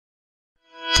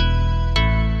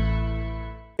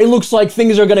It looks like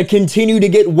things are going to continue to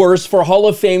get worse for Hall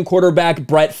of Fame quarterback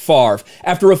Brett Favre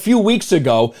after a few weeks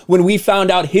ago when we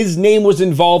found out his name was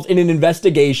involved in an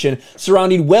investigation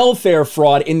surrounding welfare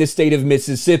fraud in the state of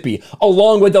Mississippi,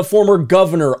 along with the former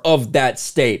governor of that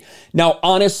state. Now,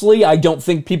 honestly, I don't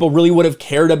think people really would have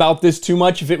cared about this too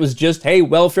much if it was just, hey,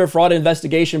 welfare fraud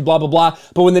investigation, blah, blah, blah.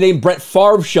 But when the name Brett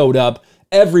Favre showed up,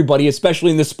 everybody, especially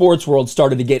in the sports world,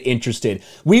 started to get interested.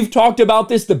 We've talked about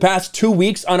this the past 2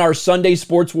 weeks on our Sunday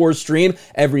Sports Wars stream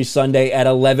every Sunday at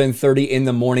 11:30 in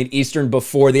the morning Eastern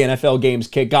before the NFL games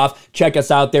kick off. Check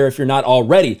us out there if you're not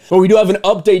already. But we do have an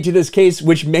update to this case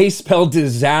which may spell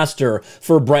disaster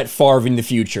for Brett Favre in the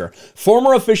future.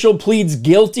 Former official pleads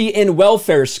guilty in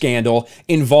welfare scandal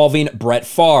involving Brett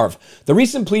Favre. The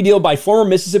recent plea deal by former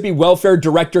Mississippi Welfare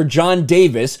Director John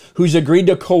Davis, who's agreed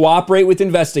to cooperate with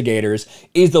investigators,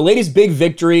 is the latest big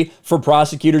victory for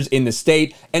prosecutors in the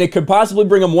state, and it could possibly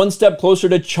bring him one step closer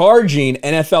to charging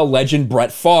NFL legend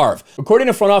Brett Favre. According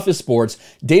to Front Office Sports,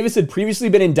 Davis had previously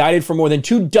been indicted for more than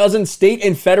 24 state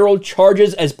and federal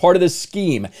charges as part of the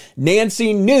scheme.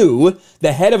 Nancy New,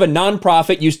 the head of a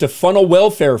nonprofit used to funnel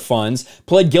welfare funds,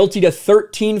 pled guilty to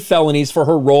 13 felonies for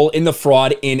her role in the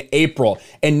fraud in April.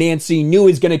 And Nancy New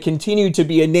is going to continue to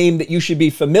be a name that you should be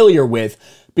familiar with,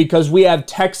 because we have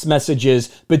text messages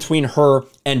between her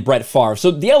and Brett Favre.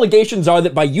 So the allegations are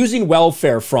that by using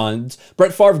welfare funds,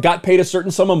 Brett Favre got paid a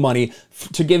certain sum of money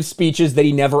to give speeches that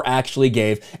he never actually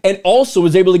gave, and also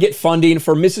was able to get funding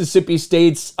for Mississippi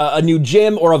State's a new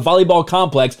gym or a volleyball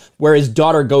complex where his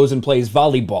daughter goes and plays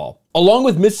volleyball. Along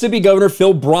with Mississippi Governor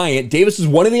Phil Bryant, Davis is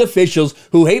one of the officials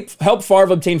who helped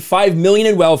Favre obtain $5 million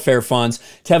in welfare funds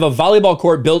to have a volleyball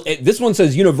court built at, this one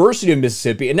says University of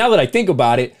Mississippi, and now that I think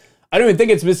about it, I don't even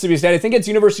think it's Mississippi State. I think it's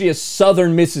University of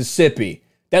Southern Mississippi.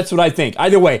 That's what I think.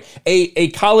 Either way,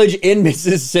 a college in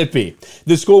Mississippi,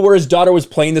 the school where his daughter was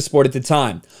playing the sport at the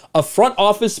time. A Front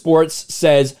Office Sports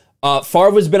says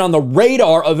Favre has been on the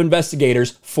radar of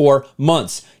investigators for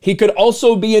months. He could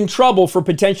also be in trouble for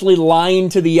potentially lying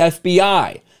to the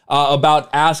FBI. About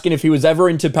asking if he was ever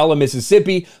in Tupelo,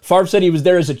 Mississippi. Favre said he was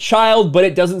there as a child, but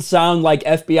it doesn't sound like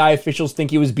FBI officials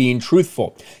think he was being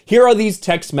truthful. Here are these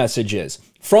text messages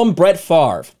from Brett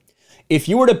Favre. If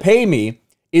you were to pay me,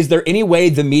 is there any way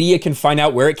the media can find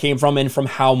out where it came from and from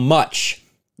how much?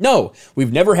 No,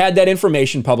 we've never had that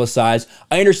information publicized.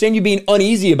 I understand you being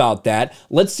uneasy about that.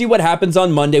 Let's see what happens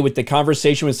on Monday with the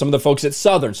conversation with some of the folks at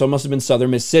Southern. So it must have been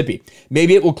Southern Mississippi.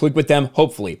 Maybe it will click with them,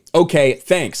 hopefully. Okay,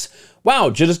 thanks.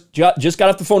 Wow, just got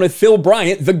off the phone with Phil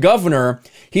Bryant, the governor.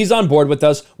 He's on board with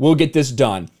us. We'll get this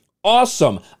done.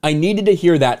 Awesome. I needed to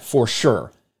hear that for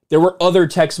sure. There were other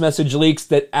text message leaks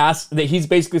that he's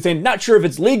basically saying, not sure if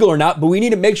it's legal or not, but we need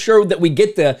to make sure that we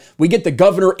get the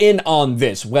governor in on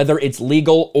this, whether it's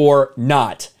legal or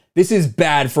not. This is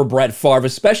bad for Brett Favre,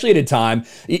 especially at a time,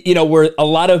 where a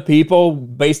lot of people,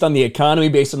 based on the economy,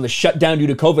 based on the shutdown due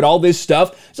to COVID, all this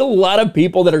stuff, there's a lot of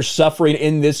people that are suffering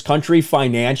in this country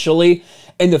financially.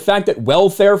 And the fact that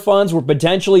welfare funds were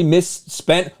potentially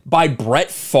misspent by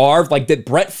Brett Favre, like that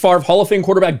Brett Favre, Hall of Fame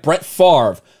quarterback Brett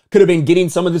Favre, could have been getting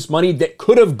some of this money that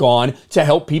could have gone to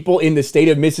help people in the state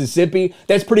of Mississippi.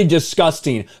 That's pretty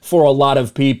disgusting for a lot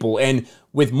of people. And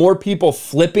with more people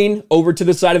flipping over to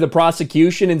the side of the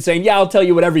prosecution and saying, yeah, I'll tell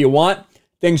you whatever you want,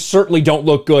 things certainly don't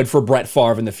look good for Brett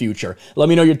Favre in the future. Let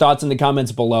me know your thoughts in the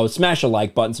comments below. Smash a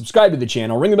like button, subscribe to the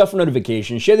channel, ring the bell for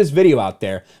notifications, share this video out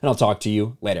there, and I'll talk to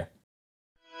you later.